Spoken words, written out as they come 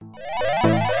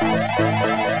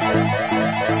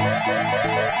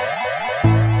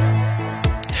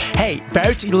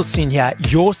Garrett Edelstein here,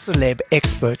 your celeb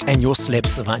expert and your celeb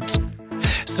savant.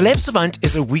 Celeb Savant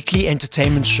is a weekly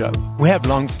entertainment show. We have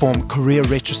long-form career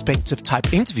retrospective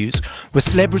type interviews with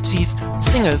celebrities,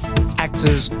 singers,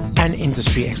 actors, and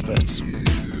industry experts.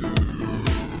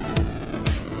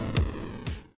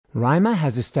 Rhyma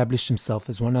has established himself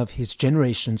as one of his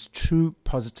generation's true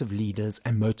positive leaders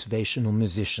and motivational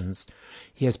musicians.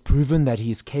 He has proven that he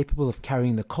is capable of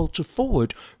carrying the culture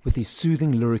forward with his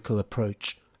soothing lyrical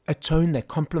approach, a tone that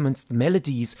complements the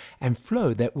melodies and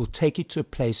flow that will take you to a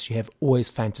place you have always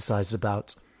fantasized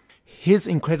about. His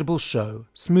incredible show,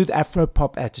 smooth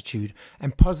Afro-pop attitude,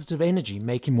 and positive energy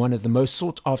make him one of the most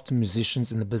sought-after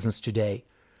musicians in the business today.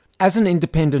 As an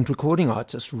independent recording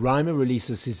artist, Rhyma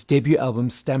releases his debut album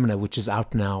Stamina, which is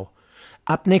out now.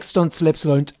 Up next on Celeb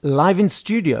Savant, live in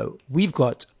studio, we've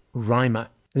got Rhyma.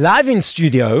 Live in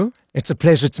studio, it's a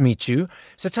pleasure to meet you.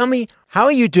 So tell me, how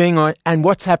are you doing and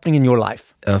what's happening in your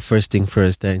life? First thing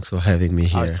first, thanks for having me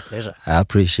here. Oh, it's a pleasure. I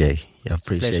appreciate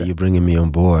you bringing me on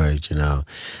board,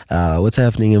 What's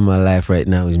happening in my life right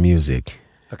now is music.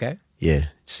 Okay. Yeah,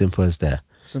 simple as that.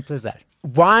 Simple as that.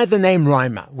 Why the name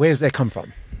Rhyma? Where does that come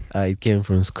from? It came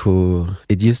from school.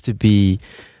 It used to be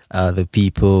the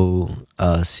people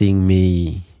seeing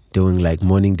me doing like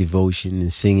morning devotion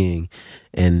and singing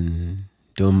and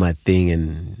doing my thing,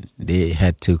 and they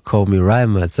had to call me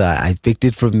Rhyma, so I picked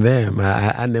it from them.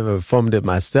 I never formed it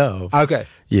myself. Okay.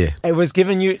 Yeah. It was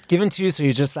given to you, so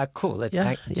you're just like, cool, let's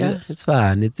do this. It's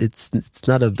fine. It's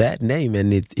not a bad name,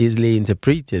 and it's easily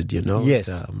interpreted, Yes.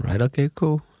 So I'm right, okay,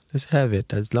 cool. Let's have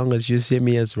it. As long as you see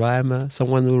me as Rhyma,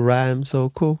 someone who rhymes, so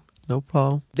cool. No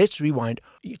problem. Let's rewind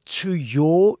to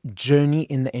your journey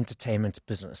in the entertainment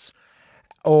business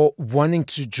or wanting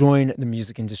to join the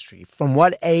music industry. From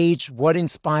what age? What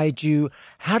inspired you?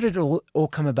 How did it all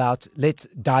come about? Let's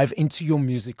dive into your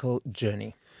musical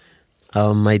journey.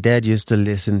 My dad used to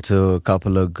listen to a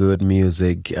couple of good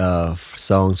music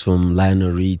songs from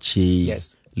Lionel Richie.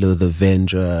 Yes. Luther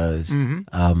Vandross,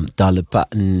 Dolly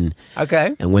Parton.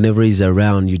 Okay. And whenever he's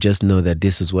around, you just know that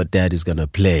this is what dad is going to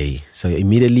play. So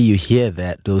immediately you hear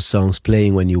those songs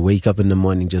playing when you wake up in the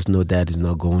morning, just know dad is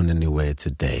not going anywhere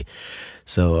today.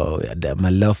 So my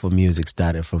love for music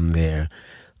started from there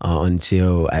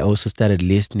until I also started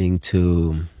listening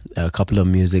to a couple of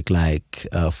music like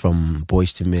from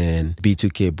Boyz II Men,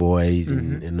 B2K Boys,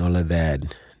 and all of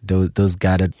that. Those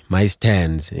guided my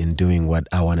stance in doing what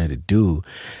I wanted to do.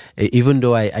 Even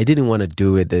though I didn't want to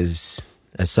do it as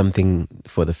something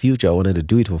for the future, I wanted to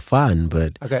do it for fun.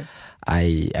 But okay.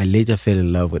 I later fell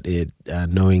in love with it,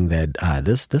 knowing that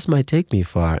this might take me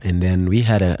far. And then we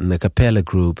had an a cappella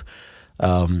group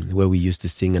where we used to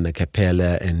sing an a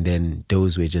cappella, and then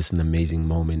those were just an amazing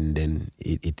moment. And then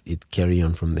it carried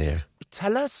on from there.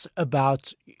 Tell us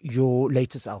about your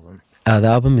latest album. The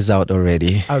album is out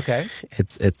already. Okay.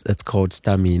 It's called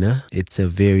Stamina. It's a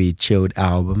very chilled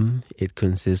album. It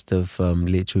consists of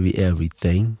literally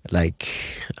everything. Like,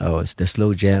 the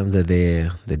slow jams are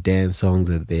there, the dance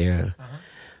songs are there.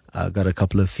 Got a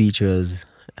couple of features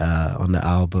on the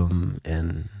album,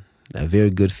 and a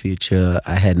very good feature.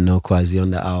 I had No Kwazi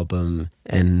on the album,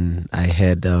 and I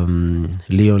had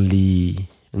Leon Lee,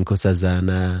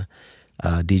 Nkosazana,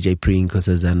 DJ Pri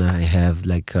Nkosazana. I have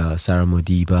like Sarah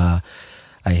Modiba.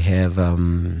 I have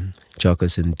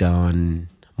Chocos and Don,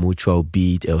 Mutual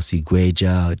Beat, Elsie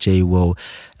Gueja, J-Wo.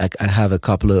 Like, I have a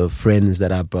couple of friends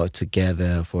that I brought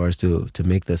together for us to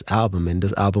make this album. And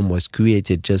this album was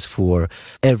created just for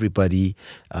everybody.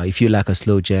 If you like a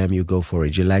slow jam, you go for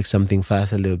it. You like something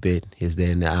fast a little bit, it's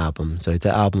there in the album. So it's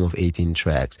an album of 18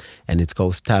 tracks, and it's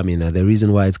called Stamina. The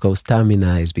reason why it's called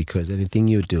Stamina is because anything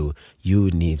you do, you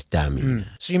need stamina.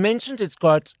 So you mentioned it's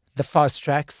got the fast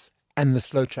tracks and the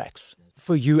slow tracks.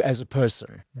 For you as a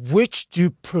person, which do you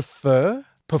prefer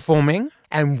performing,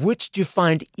 and which do you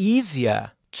find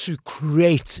easier to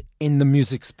create in the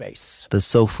music space? The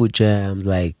soulful jams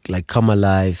like Come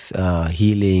Alive,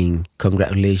 Healing,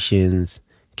 Congratulations,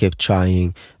 Keep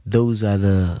Trying. Those are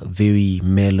the very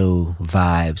mellow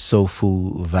vibe,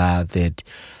 soulful vibe that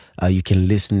you can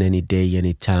listen any day,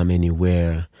 anytime,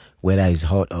 anywhere. Whether it's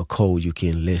hot or cold, you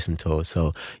can listen to it.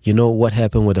 So, what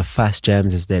happened with the fast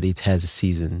jams is that it has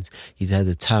seasons. It has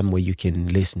a time where you can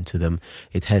listen to them.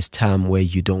 It has time where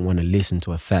you don't want to listen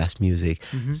to a fast music.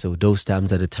 So those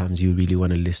times are the times you really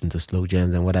want to listen to slow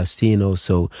jams. And what I've seen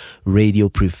also, radio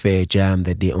prefer jam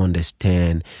that they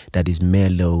understand, that is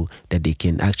mellow, that they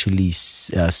can actually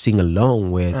sing along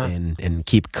with and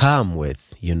keep calm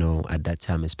with, at that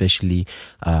time, especially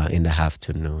in the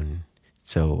afternoon.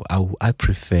 So I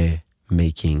prefer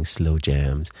making slow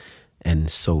jams and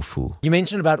soulful. You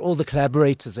mentioned about all the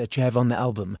collaborators that you have on the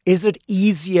album. Is it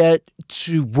easier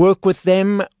to work with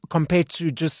them compared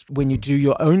to just when you do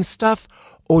your own stuff?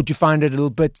 Or do you find it a little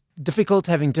bit difficult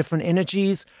having different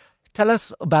energies? Tell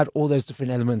us about all those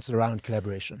different elements around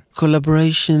collaboration.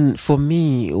 Collaboration, for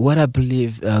me, what I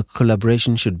believe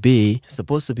collaboration should be,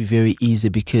 supposed to be very easy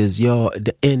because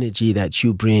the energy that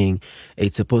you bring,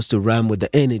 it's supposed to rhyme with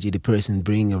the energy the person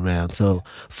bring around. So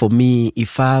for me,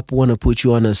 if I want to put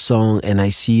you on a song and I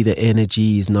see the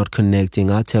energy is not connecting,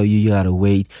 I'll tell you gotta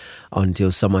wait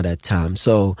until some other time.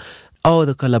 So all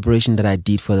the collaboration that I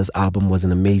did for this album was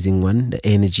an amazing one. The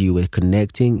energy we're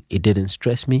connecting, it didn't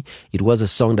stress me. It was a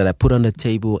song that I put on the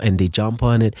table and they jump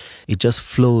on it. It just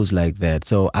flows like that.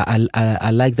 So I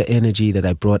like the energy that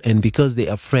I brought. And because they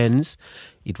are friends,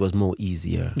 it was more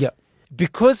easier. Yeah.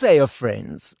 Because they are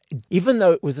friends, even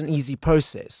though it was an easy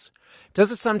process,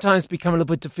 does it sometimes become a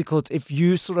little bit difficult if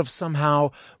you sort of somehow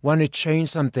want to change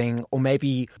something, or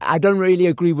maybe I don't really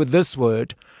agree with this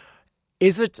word?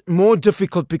 Is it more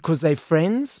difficult because they're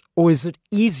friends, or is it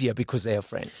easier because they are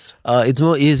friends? It's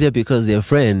more easier because they're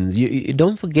friends. You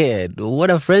don't forget, what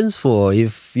are friends for?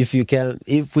 If we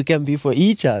can be for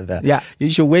each other, yeah, you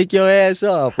should wake your ass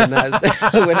up when I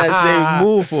when I say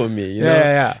move for me. You know,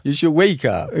 yeah. You should wake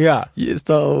up. Yeah.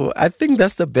 So I think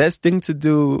that's the best thing to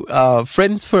do.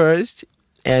 Friends first.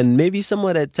 And maybe some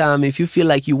other time, if you feel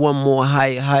like you want more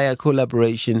higher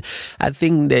collaboration, I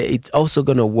think that it's also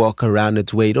going to walk around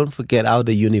its way. Don't forget how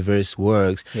the universe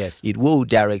works. Yes. It will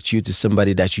direct you to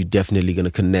somebody that you're definitely going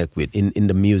to connect with in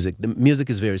the music. The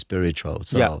music is very spiritual.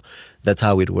 So that's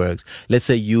how it works. Let's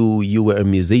say you were a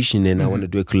musician and I want to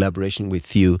do a collaboration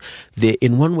with you.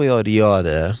 In one way or the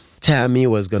other, Tammy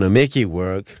was going to make it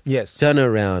work. Yes. Turn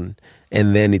around.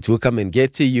 And then it will come and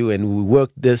get to you, and we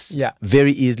work this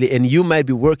very easily. And you might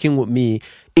be working with me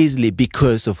easily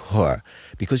because of her,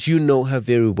 because you know her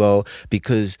very well,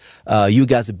 because you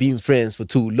guys have been friends for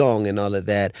too long and all of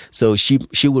that. So she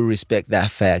will respect that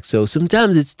fact. So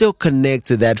sometimes it still connects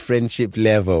to that friendship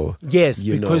level. Yes,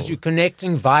 because you're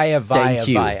connecting via.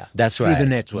 That's right. Through the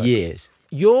network. Yes.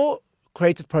 Your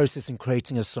creative process in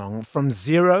creating a song from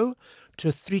 0 to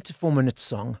a 3 to 4 minute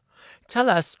song. Tell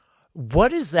us,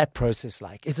 what is that process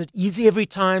like? Is it easy every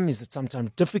time? Is it sometimes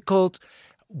difficult?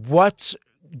 What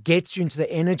gets you into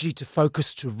the energy to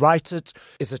focus to write it?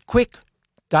 Is it quick?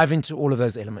 Dive into all of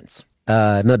those elements.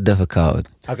 Not difficult.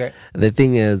 Okay. The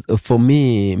thing is, for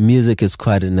me, music is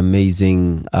quite an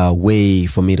amazing way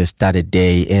for me to start a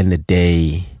day, end a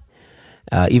day.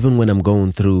 Even when I'm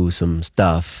going through some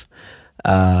stuff,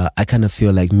 I kind of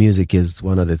feel like music is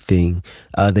one of the things.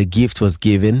 The gift was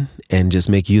given, and just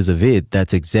make use of it.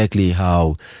 That's exactly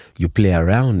how you play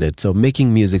around it. So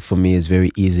making music for me is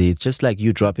very easy. It's just like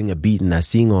you dropping a beat and I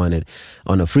sing on it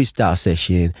on a freestyle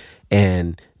session,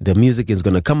 and the music is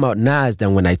going to come out nice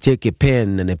than when I take a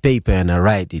pen and a paper and I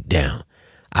write it down.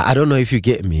 I don't know if you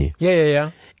get me.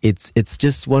 Yeah. It's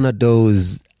just one of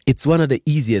those, it's one of the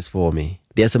easiest for me.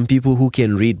 There are some people who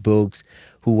can read books,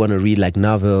 who want to read like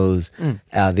novels.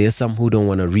 There's some who don't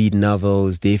want to read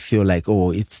novels. They feel like, oh,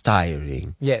 it's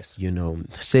tiring. Yes. You know,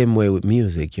 same way with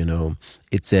music, you know.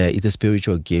 It's a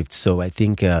spiritual gift. So I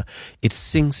think it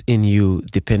sinks in you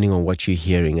depending on what you're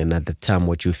hearing and at the time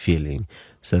what you're feeling.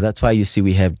 So that's why you see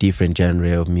we have different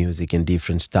genre of music and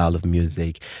different style of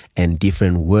music and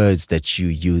different words that you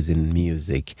use in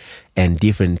music and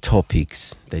different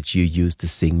topics that you use to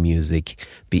sing music.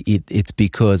 It's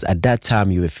because at that time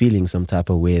you were feeling some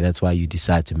type of way. That's why you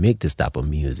decide to make this type of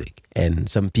music. And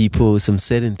some people, some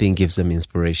certain thing gives them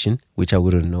inspiration, which I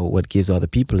wouldn't know what gives other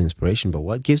people inspiration. But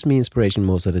what gives me inspiration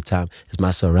most of the time is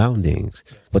my surroundings.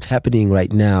 What's happening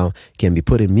right now can be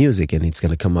put in music and it's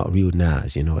going to come out real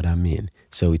nice. You know what I mean?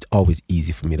 So it's always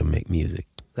easy for me to make music.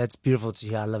 That's beautiful to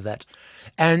hear. I love that.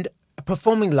 And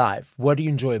performing live, what do you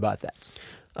enjoy about that?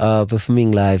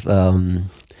 Performing live,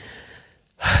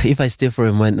 if I stay for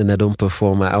a month and I don't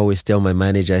perform, I always tell my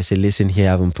manager, I say, listen here,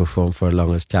 I haven't performed for a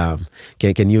longest time.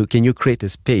 Can you create a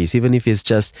space, even if it's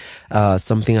just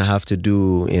something I have to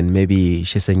do in maybe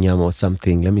Shesenyama or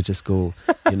something? Let me just go,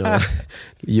 you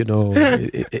know.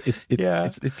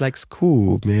 It's like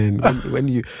school, man.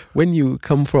 When you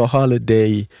come for a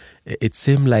holiday, it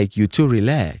seems like you're too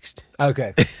relaxed.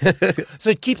 Okay.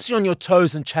 So it keeps you on your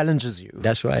toes and challenges you.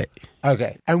 That's right.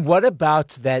 Okay. And what about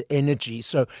that energy?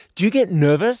 So do you get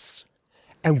nervous?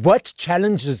 And what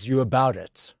challenges you about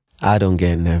it? I don't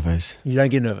get nervous. You don't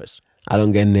get nervous? I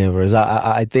don't get nervous.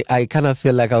 I think I kind of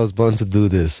feel like I was born to do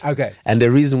this. Okay. And the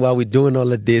reason why we're doing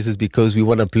all of this is because we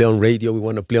want to play on radio, we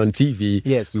want to play on TV.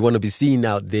 Yes. We want to be seen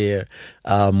out there.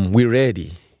 We're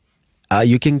ready.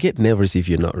 You can get nervous if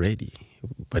you're not ready.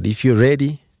 But if you're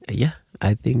ready yeah,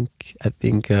 I think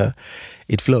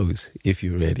it flows if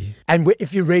you're ready. And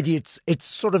if you're ready, it's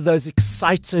sort of those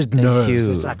excited Thank nerves.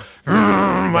 you. It's like,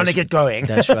 want to get going.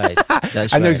 That's right.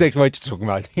 That's I know right. exactly what you're talking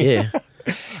about. Yeah.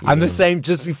 I'm the same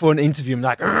just before an interview. I'm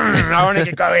like, I want to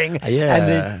get going. Yeah. And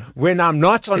then when I'm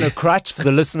not on a crutch, for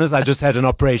the listeners, I just had an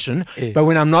operation. Yeah. But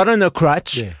when I'm not on a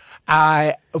crutch, Yeah.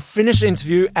 I finish the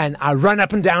interview and I run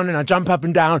up and down and I jump up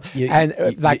and down and You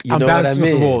I'm know what I bouncing off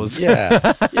mean? the walls.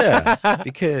 Yeah, yeah.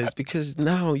 Because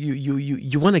now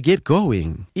you want to get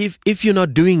going. If you're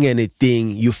not doing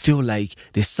anything, you feel like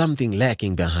there's something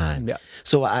lacking behind. Yeah.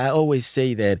 So I always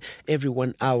say that every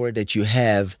 1 hour that you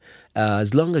have,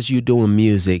 as long as you're doing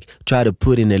music, try to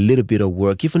put in a little bit of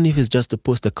work, even if it's just to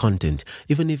post the content,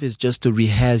 even if it's just to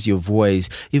rehearse your voice,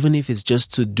 even if it's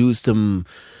just to do some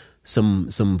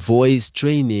voice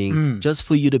training, just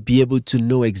for you to be able to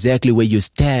know exactly where you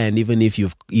stand. Even if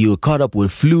you're caught up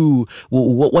with flu,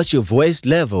 what's your voice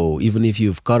level? Even if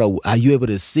you've caught up, are you able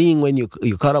to sing when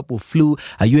you're caught up with flu?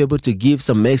 Are you able to give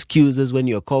some excuses when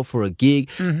you're called for a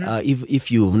gig?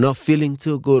 If you're not feeling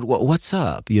too good, what's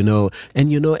up?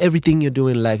 And everything you do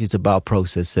in life is about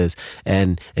processes,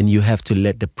 and you have to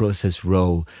let the process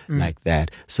roll like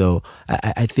that. So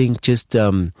I think just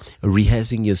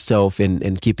rehearsing yourself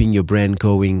and keeping your brand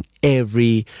going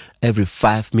every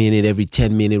 5 minutes, every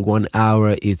 10 minutes, 1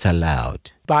 hour, it's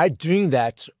allowed. By doing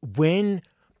that, when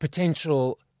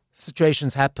potential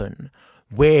situations happen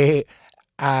where,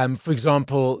 for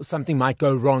example, something might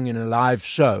go wrong in a live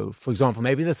show, for example,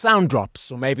 maybe the sound drops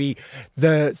or maybe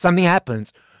something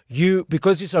happens,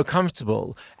 because you're so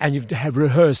comfortable and have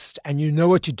rehearsed and you know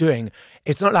what you're doing,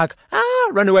 it's not like,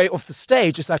 run away off the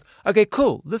stage. It's like, okay,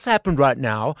 cool. This happened right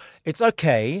now. It's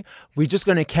okay. We're just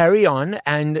going to carry on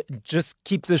and just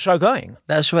keep the show going.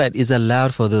 That's right. It's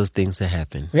allowed for those things to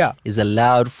happen. Yeah. It's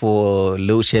allowed for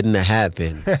load shedding to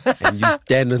happen. And you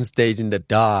stand on stage in the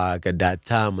dark at that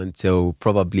time until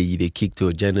probably they kick to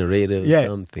a generator or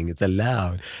something. It's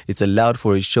allowed. It's allowed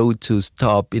for a show to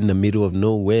stop in the middle of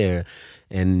nowhere.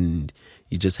 And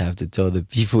you just have to tell the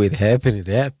people it happened.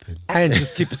 And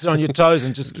just keep it on your toes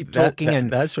and just keep talking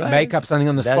that's right. Make up something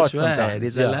on the spot sometimes.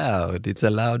 It's allowed. It's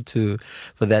allowed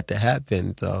for that to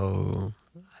happen. So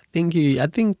I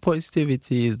think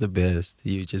positivity is the best.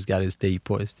 You just got to stay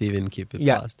positive and keep it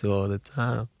positive all the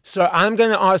time. So I'm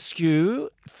going to ask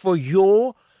you for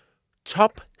your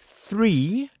top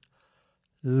 3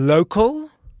 local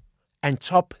and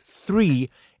top 3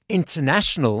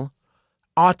 international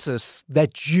artists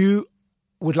that you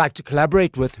would like to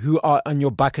collaborate with who are on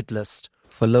your bucket list.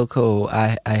 For local,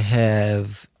 I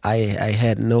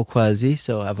had No Quasi,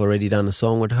 so I've already done a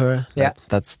song with her. Yeah,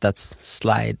 that's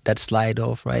slide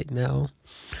off right now.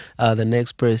 The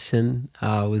next person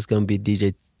was gonna be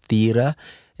DJ Tira,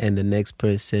 and the next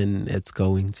person it's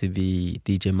going to be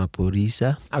DJ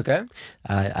Maporisa. Okay.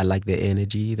 I like the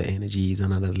energy. The energy is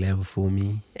another level for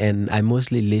me, and I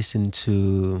mostly listen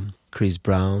to Chris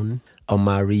Brown,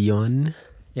 Omarion,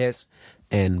 yes,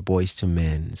 and Boys to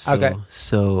Men. Okay.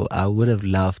 So I would have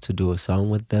loved to do a song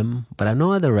with them, but I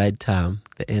know at the right time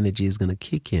the energy is gonna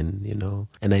kick in,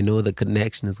 and I know the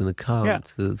connection is gonna come. Yeah.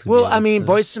 Well, I mean,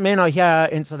 Boys to Men are here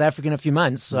in South Africa in a few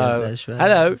months, so that's right.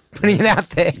 Hello, putting it out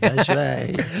there. That's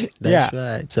right. That's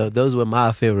right. So those were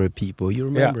my favorite people. You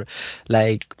remember,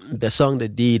 like the song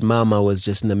that did Mama was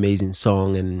just an amazing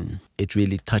song, and it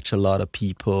really touched a lot of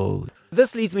people.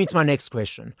 This leads me to my next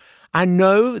question. I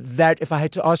know that if I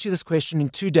had to ask you this question in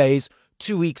 2 days,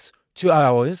 2 weeks, 2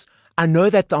 hours, I know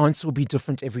that the answer will be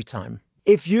different every time.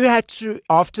 If you had to,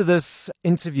 after this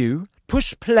interview,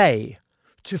 push play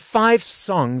to 5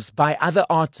 songs by other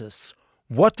artists,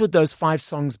 what would those 5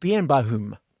 songs be and by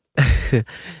whom?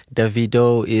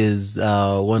 Davido is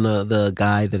one of the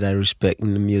guys that I respect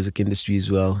in the music industry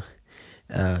as well.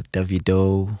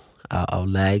 Davido, I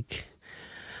like.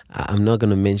 I'm not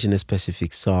going to mention a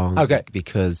specific song, okay,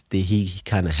 because he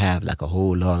kind of have like a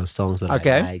whole lot of songs that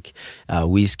I like.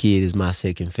 Whiskey is my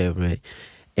second favorite,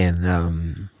 and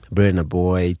Burna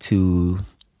Boy too.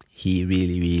 He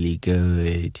really, really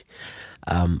good.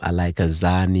 I like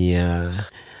Azania.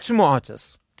 2 more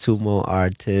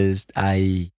artists.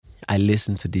 I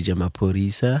listen to DJ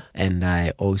Maporisa, and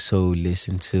I also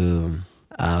listen to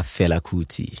Fela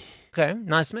Kuti. Okay,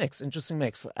 nice mix, interesting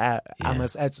mix. I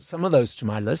must add some of those to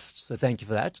my list, so thank you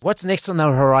for that. What's next on the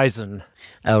horizon?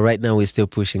 Right now, we're still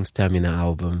pushing Stamina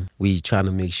album. We're trying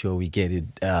to make sure we get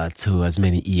it to as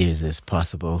many ears as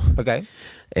possible. Okay.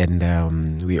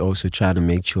 And we also try to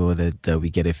make sure that we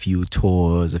get a few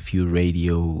tours, a few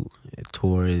radio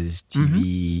tours,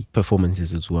 TV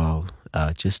performances as well,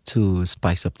 just to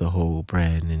spice up the whole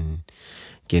brand and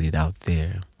get it out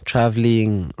there.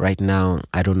 Traveling right now,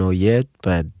 I don't know yet,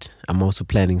 but I'm also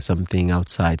planning something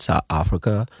outside South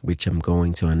Africa, which I'm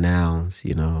going to announce.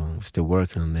 Still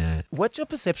working on that. What's your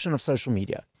perception of social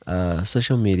media?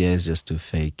 Social media is just too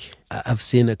fake. I've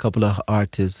seen a couple of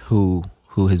artists who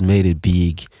has made it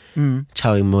big,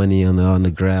 chowing money on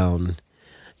the ground.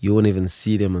 You won't even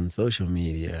see them on social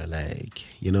media. Like,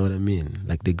 you know what I mean?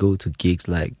 Like, they go to gigs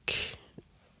like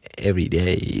every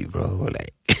day, bro.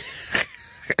 Like,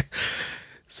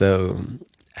 so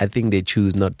I think they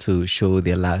choose not to show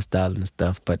their lifestyle and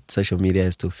stuff, but social media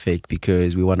is too fake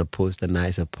because we want to post the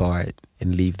nicer part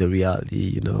and leave the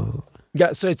reality.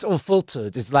 Yeah, so it's all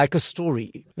filtered. It's like a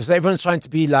story. So everyone's trying to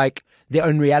be like their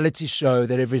own reality show,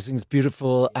 that everything's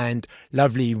beautiful and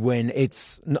lovely when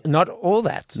it's not all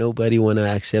that. Nobody want to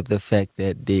accept the fact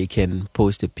that they can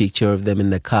post a picture of them in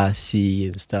the car seat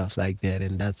and stuff like that,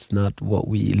 and that's not what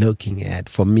we're looking at.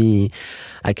 For me,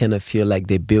 I kind of feel like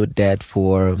they built that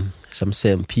for some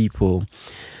certain people.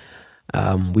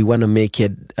 We want to make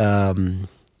it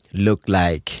look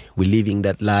like we're living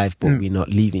that life, but we're not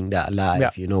living that life.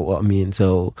 Yeah. You know what I mean?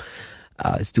 So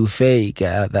it's too fake.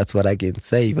 That's what I can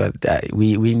say. But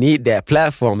we need that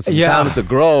platform sometimes to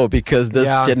grow, because this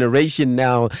generation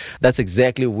now, that's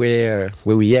exactly where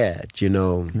we at.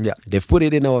 Yeah. They've put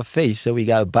it in our face, so we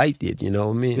gotta bite it. You know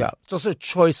what I mean? Yeah. It's also a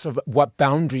choice of what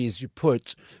boundaries you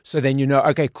put. So then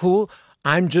okay, cool.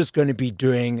 I'm just going to be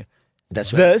doing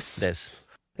this.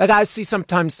 Like I see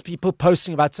sometimes people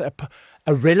posting about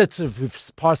a relative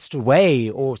who's passed away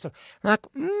or something. I'm like,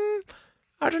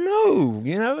 I don't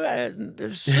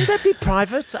know, should that be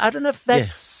private? I don't know if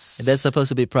that's... Yeah, that's supposed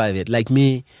to be private. Like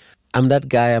me, I'm that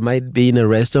guy. I might be in a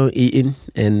restaurant eating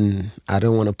and I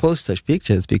don't want to post such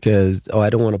pictures I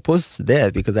don't want to post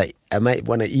that because I might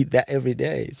want to eat that every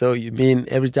day. So you mean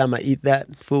every time I eat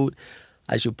that food,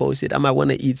 I should post it? I might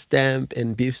want to eat stamp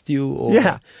and beef stew, or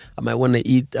I might want to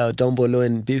eat dombolo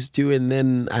and beef stew, and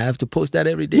then I have to post that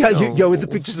every day. Yeah, with the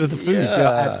pictures of the food.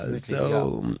 Yeah, absolutely.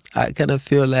 So I kind of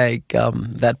feel like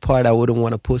that part, I wouldn't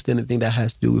want to post anything that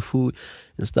has to do with food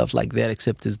and stuff like that,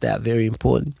 except it's that very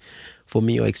important for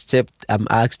me, or except I'm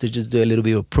asked to just do a little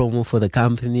bit of promo for the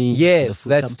company. Yes,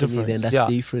 that's different. Then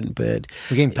that's different, but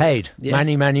we're getting paid.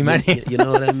 Money. You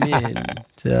know what I mean?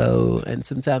 So, and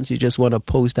sometimes you just want to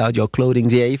post out your clothing.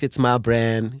 Yeah, if it's my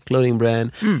clothing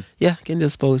brand, I can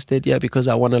just post it. Yeah, because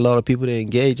I want a lot of people to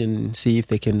engage and see if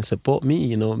they can support me.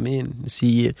 You know what I mean?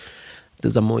 See,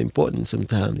 those are more important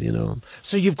sometimes.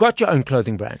 So you've got your own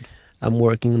clothing brand. I'm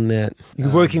working on that. You're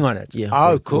working on it? Yeah.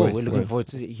 Oh, cool. We're looking forward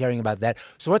to hearing about that.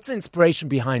 So what's the inspiration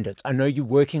behind it? I know you're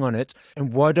working on it.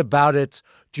 And what about it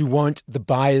do you want the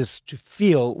buyers to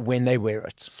feel when they wear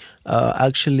it?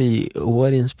 Actually,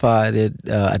 what inspired it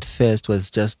at first was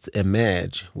just a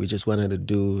merge. We just wanted to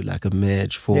do like a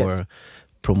merge for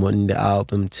promoting the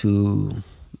album to...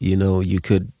 you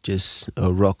could just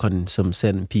rock on some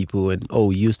certain people and,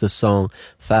 use the song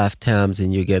 5 times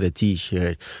and you get a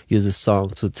T-shirt. Use the song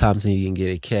 2 times and you can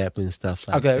get a cap and stuff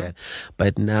like that.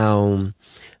 But now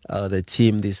the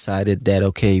team decided that,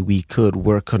 we could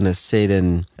work on a set,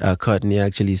 and Courtney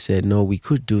actually said, no, we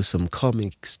could do some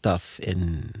comic stuff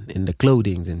in the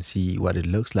clothing and see what it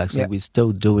looks like. So we're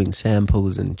still doing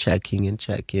samples and checking.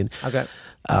 Okay.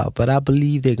 But I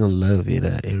believe they're gonna love it.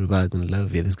 Everybody's gonna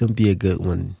love it. It's gonna be a good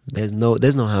one. There's no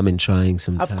harm in trying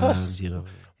sometimes. Of course.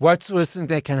 What's the worst thing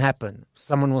that can happen?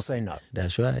 Someone will say no.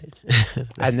 That's right.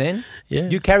 And then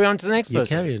you carry on to the next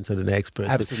person. You carry on to the next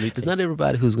person. Absolutely. It's not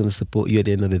everybody who's going to support you at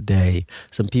the end of the day.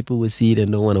 Some people will see it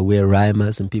and don't want to wear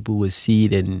Rhyma. Some people will see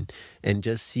it and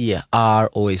just see a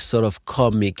R or a sort of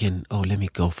comic and, let me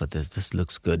go for this. This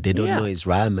looks good. They don't know it's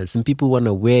Rhyma. Some people want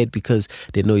to wear it because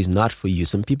they know it's not for you.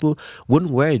 Some people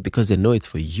wouldn't wear it because they know it's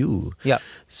for you. Yeah.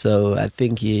 So I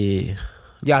think,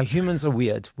 yeah, humans are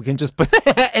weird. We can just put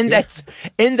in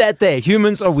that there.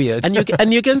 Humans are weird.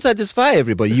 And you can satisfy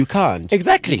everybody. You can't.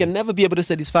 Exactly. You can never be able to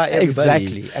satisfy everybody.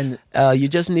 Exactly. And you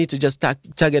just need to just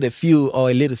target a few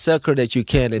or a little circle that you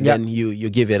can, and then you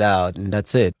give it out, and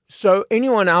that's it. So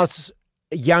anyone else,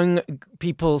 young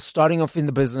people starting off in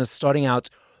the business, starting out,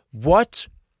 what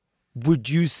would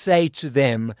you say to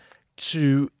them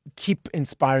to keep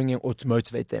inspiring or to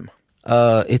motivate them?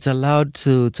 It's allowed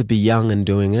to be young and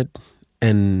doing it.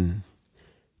 And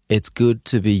it's good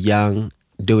to be young,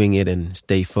 doing it, and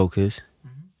stay focused,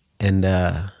 and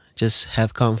just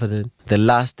have confidence. The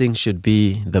last thing should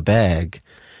be the bag,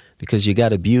 because you got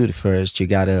to build first. You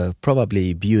got to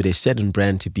probably build a certain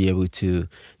brand to be able to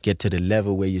get to the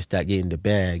level where you start getting the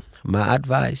bag. My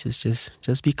advice is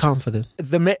just be confident.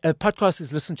 The podcast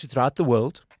is listened to throughout the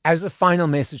world. As a final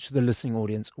message to the listening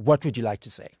audience, what would you like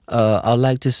to say? I'd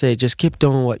like to say just keep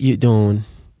doing what you're doing.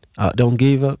 Don't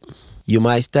give up. You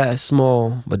might start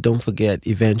small, but don't forget,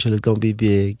 eventually it's gonna be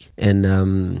big.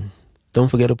 And don't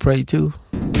forget to pray too.